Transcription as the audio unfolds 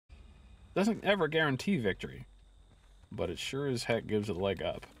Doesn't ever guarantee victory, but it sure as heck gives it a leg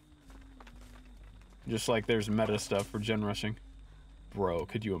up. Just like there's meta stuff for gen rushing. Bro,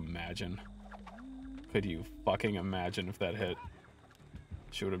 could you imagine? Could you fucking imagine if that hit?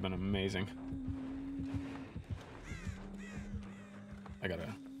 She would have been amazing. I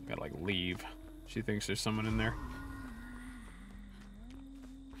gotta like leave. She thinks there's someone in there.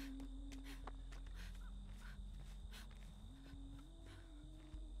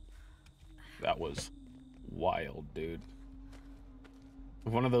 That was wild, dude.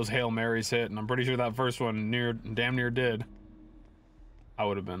 If one of those Hail Marys hit, and I'm pretty sure that first one damn near did, I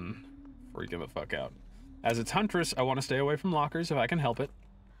would have been freaking the fuck out. As it's Huntress, I want to stay away from lockers if I can help it.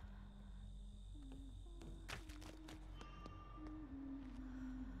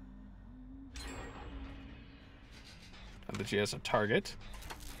 Not that she has a target.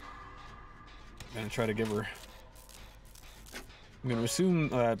 I'm gonna try to give her... I'm gonna assume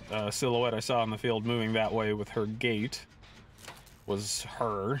that silhouette I saw in the field moving that way with her gait was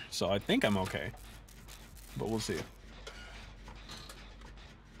her, so I think I'm okay. But we'll see.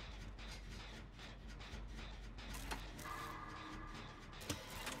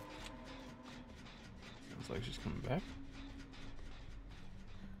 Sounds like she's coming back.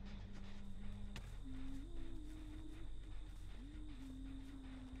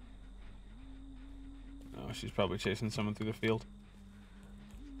 Oh, she's probably chasing someone through the field.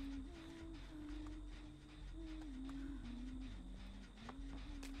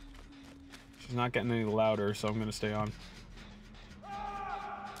 She's not getting any louder, so I'm gonna stay on.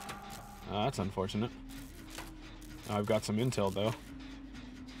 That's unfortunate. I've got some intel, though.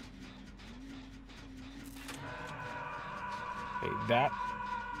 Hey, that...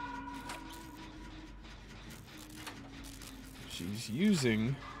 She's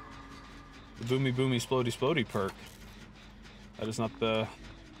using the Boomy Boomy Splody Splody perk. That is not the...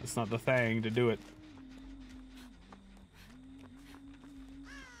 That's not the thing to do it.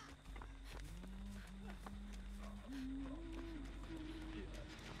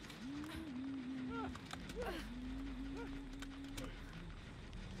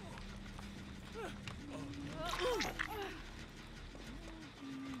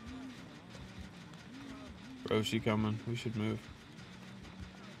 Bro, she coming. We should move.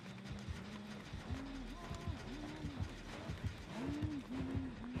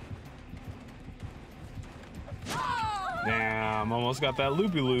 Damn, almost got that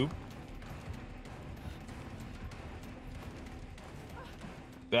loopy loop.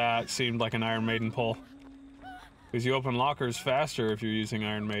 That seemed like an Iron Maiden pull. Because you open lockers faster if you're using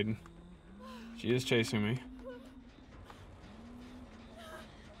Iron Maiden. She is chasing me.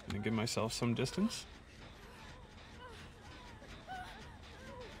 Gonna give myself some distance.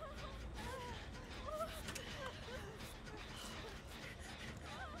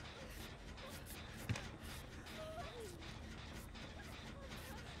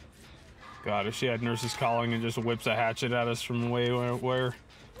 God, if she had nurses calling and just whips a hatchet at us from way where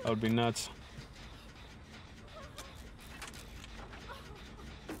that would be nuts.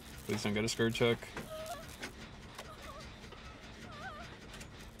 Please don't get a skirt check.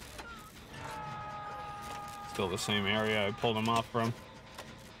 Still the same area I pulled him off from.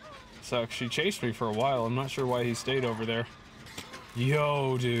 Sucks. She chased me for a while. I'm not sure why he stayed over there.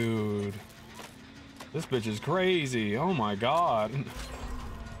 Yo, dude. This bitch is crazy. Oh my god.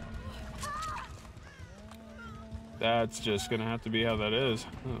 That's just gonna have to be how that is.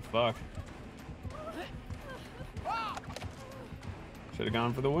 Oh, fuck. Should've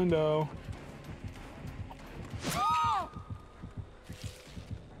gone for the window.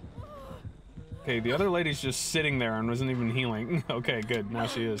 Okay, the other lady's just sitting there and wasn't even healing. Okay, good. Now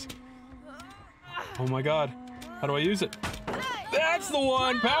she is. Oh my god. How do I use it? That's the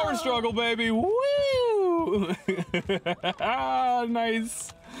one! Power struggle, baby! Woo!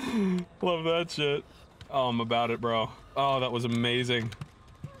 Nice. Love that shit. Oh, I'm about it, bro. Oh, that was amazing.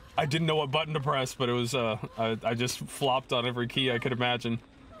 I didn't know what button to press, but it was, I just flopped on every key I could imagine.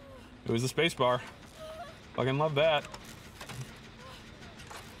 It was the space bar. Fucking love that.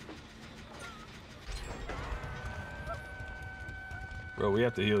 Bro, we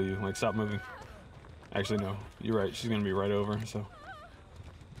have to heal you. Like, stop moving. Actually, no. You're right. She's gonna be right over, so...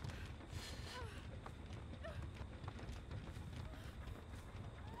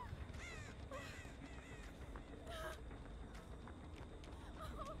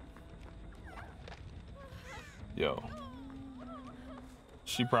 Yo.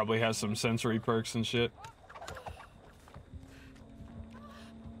 She probably has some sensory perks and shit.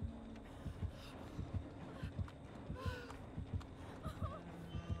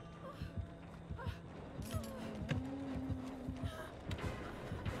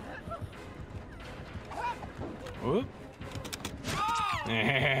 Whoop.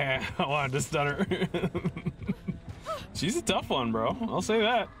 Yeah, I wanted to stun her. She's a tough one, bro. I'll say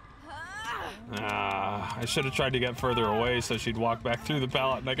that. I should have tried to get further away so she'd walk back through the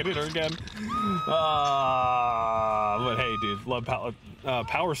pallet and I could hit her again. But hey, dude, love pallet.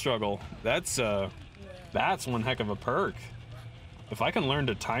 Power struggle. That's one heck of a perk. If I can learn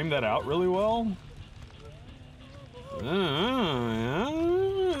to time that out really well, you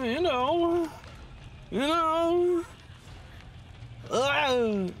know.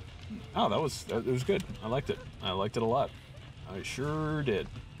 Oh, that was good. I liked it. I liked it a lot. I sure did.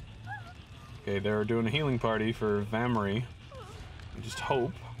 Okay, they're doing a healing party for Vamry. I just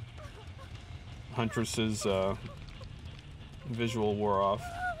hope Huntress's visual wore off,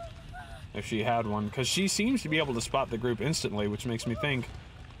 if she had one, because she seems to be able to spot the group instantly, which makes me think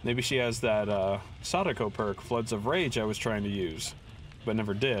maybe she has that Sadako perk, Floods of Rage, I was trying to use, but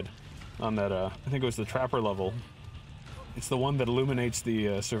never did. On that, I think it was the Trapper level. It's the one that illuminates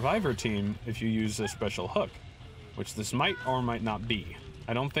the Survivor team if you use a special hook, which this might or might not be.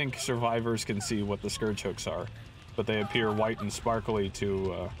 I don't think survivors can see what the Scourge hooks are, but they appear white and sparkly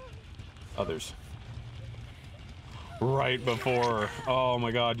to others. Right before. Oh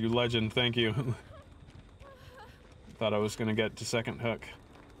my god, you legend, thank you. Thought I was gonna get to second hook.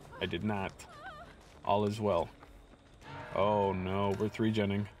 I did not. All is well. Oh no, we're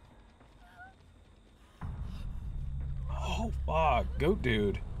 3-genning. Oh fuck, goat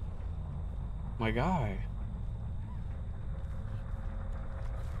dude. My guy.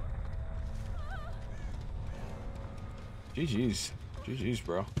 GG's. GG's,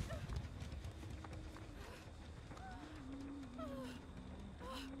 bro.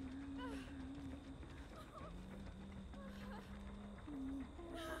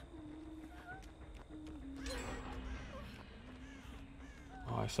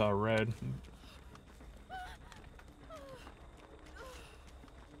 Oh, I saw red.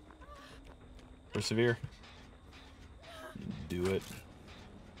 Persevere. Do it.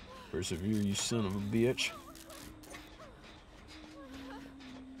 Persevere, you son of a bitch.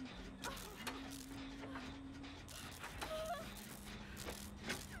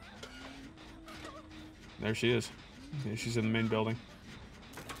 There she is. Yeah, she's in the main building.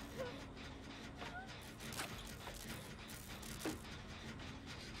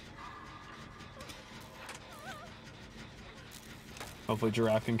 Hopefully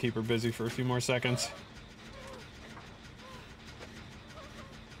Giraffe can keep her busy for a few more seconds.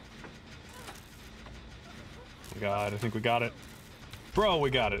 Oh my god, I think we got it. Bro,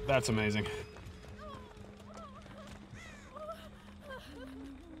 we got it. That's amazing.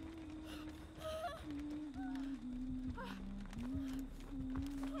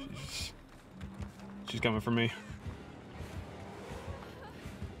 She's coming for me.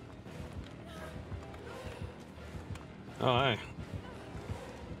 Oh, hey.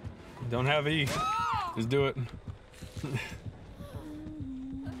 Don't have E. Just do it.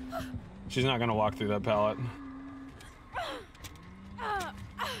 She's not gonna walk through that pallet.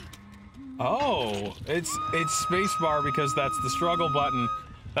 Oh, it's spacebar because that's the struggle button.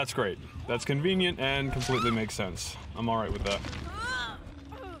 That's great. That's convenient and completely makes sense. I'm alright with that.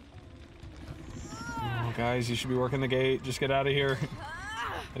 Oh, guys, you should be working the gate. Just get out of here.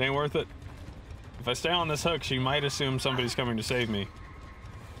 It ain't worth it. If I stay on this hook, she might assume somebody's coming to save me.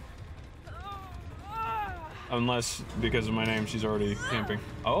 Unless, because of my name, she's already camping.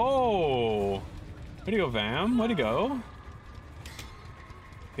 Oh! Where'd you go, Vam? Where'd you go?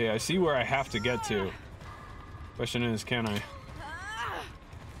 Okay, I see where I have to get to. Question is, can I?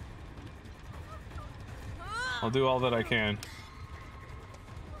 I'll do all that I can.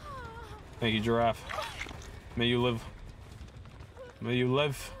 Thank you, Giraffe. May you live. May you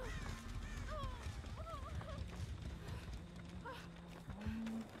live.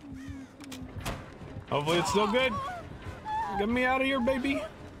 Hopefully it's still good. Get me out of here, baby.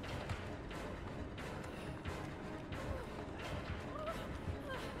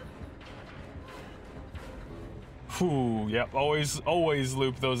 Whew, yep, always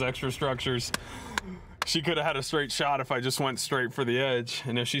loop those extra structures. She could have had a straight shot if I just went straight for the edge.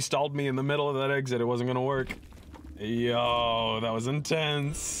 And if she stalled me in the middle of that exit, it wasn't gonna work. Yo, that was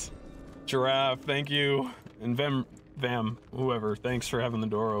intense. Giraffe, thank you. And Vam, whoever, thanks for having the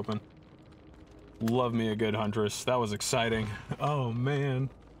door open. Love me a good Huntress. That was exciting. Oh man.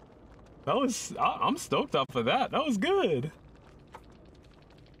 That was, I'm stoked off of that. That was good.